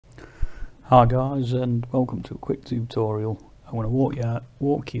Hi guys, and welcome to a quick tutorial. I want to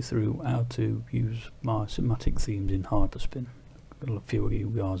walk you through how to use my cinematic themes in Hyperspin. A few of you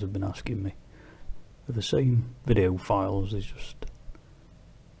guys have been asking me. They're the same video files, it's just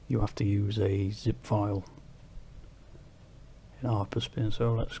you have to use a zip file in Hyperspin,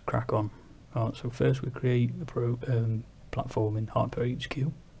 so let's crack on. Alright, so first we create the platform in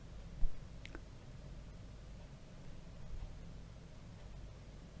HyperHQ.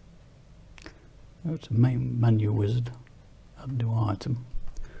 Go to main menu wizard, add new item.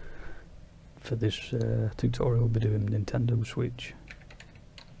 For this tutorial we'll be doing Nintendo Switch.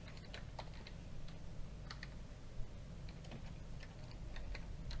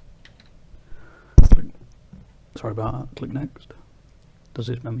 Sorry about that, click next. Does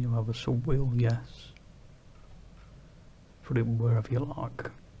this menu have a sub wheel? Yes. Put it wherever you like.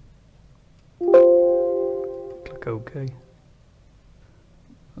 Click OK.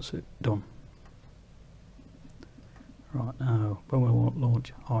 That's it, done. Right, now when we want to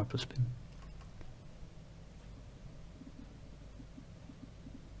launch Hyperspin,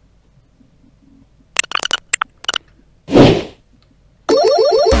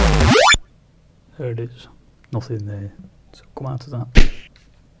 there it is, nothing there, so come out of that.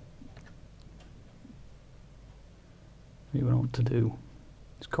 What you want to do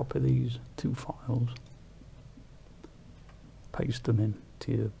is copy these two files, paste them in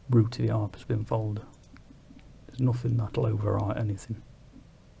to your root of the Hyperspin folder. There's nothing that'll overwrite anything.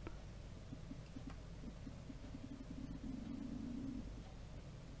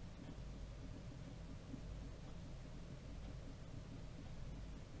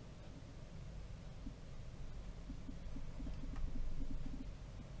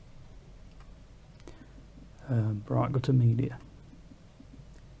 Right, go to media,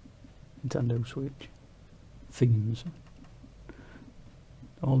 Nintendo Switch, themes,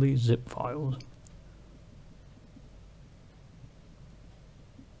 all these zip files.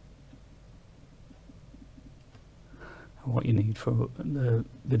 And what you need for the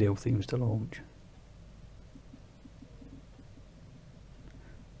video themes to launch.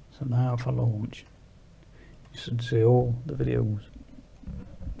 So now if I launch, you should see all the videos,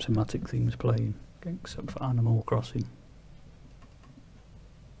 cinematic themes playing, except for Animal Crossing.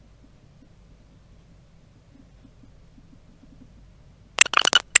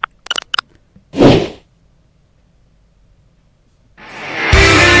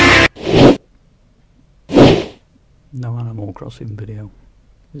 No Animal Crossing video.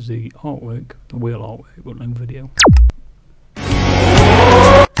 There's the artwork, the wheel artwork, but no video.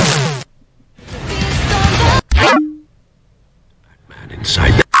 Man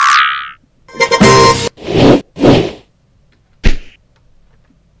inside.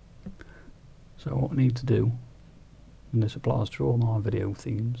 So what I need to do, and this applies to all my video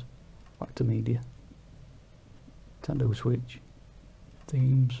themes, back to media, Nintendo Switch,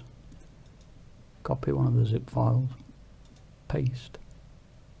 themes, copy one of the zip files, paste,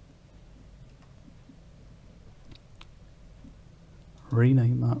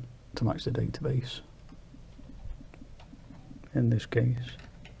 rename that to match the database, in this case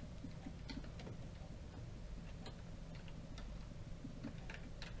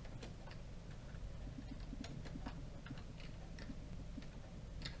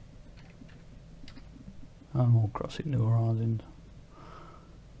Animal Crossing New Horizons.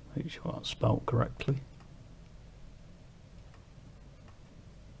 Make sure that's spelled correctly.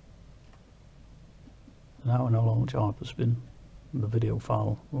 Now when I launch Hyperspin, the video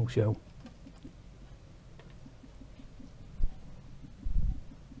file will show.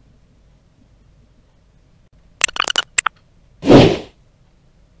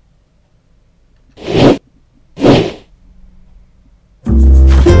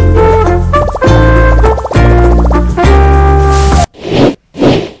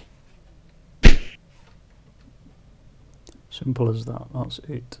 Simple as that, that's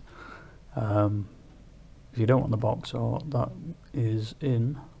it. If you don't want the box art, that is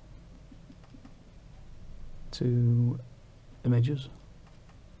in to images,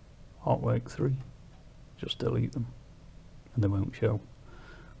 artwork 3, just delete them and they won't show.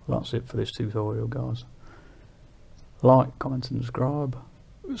 Well, that's it for this tutorial guys. Like, comment and subscribe.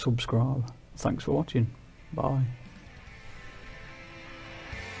 Thanks for watching, bye.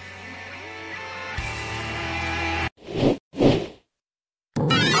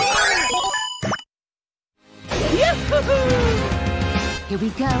 Here we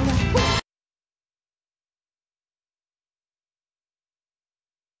go.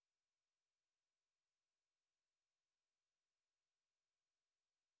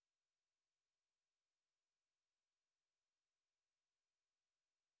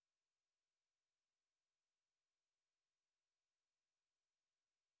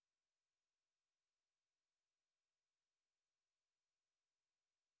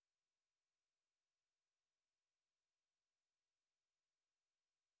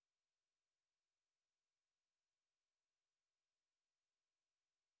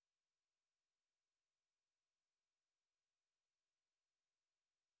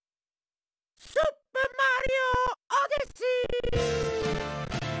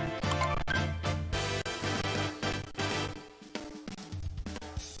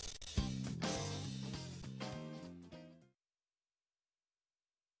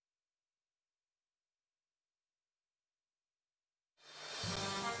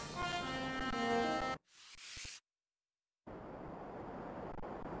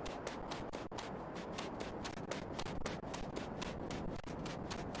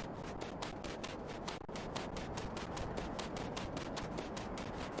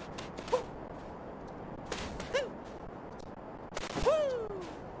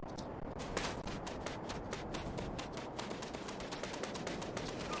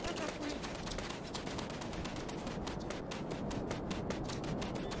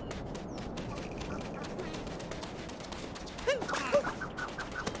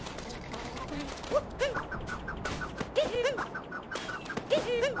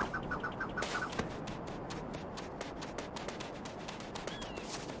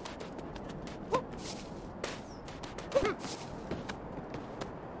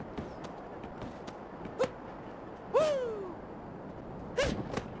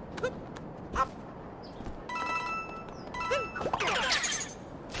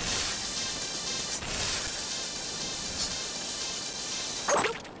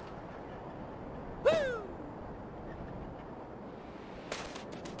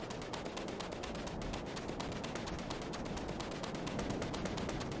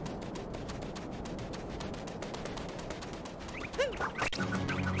 Off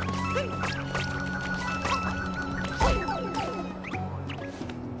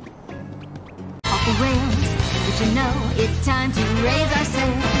the rails, but you know it's time to raise our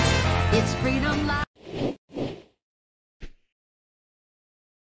sails. It's freedom.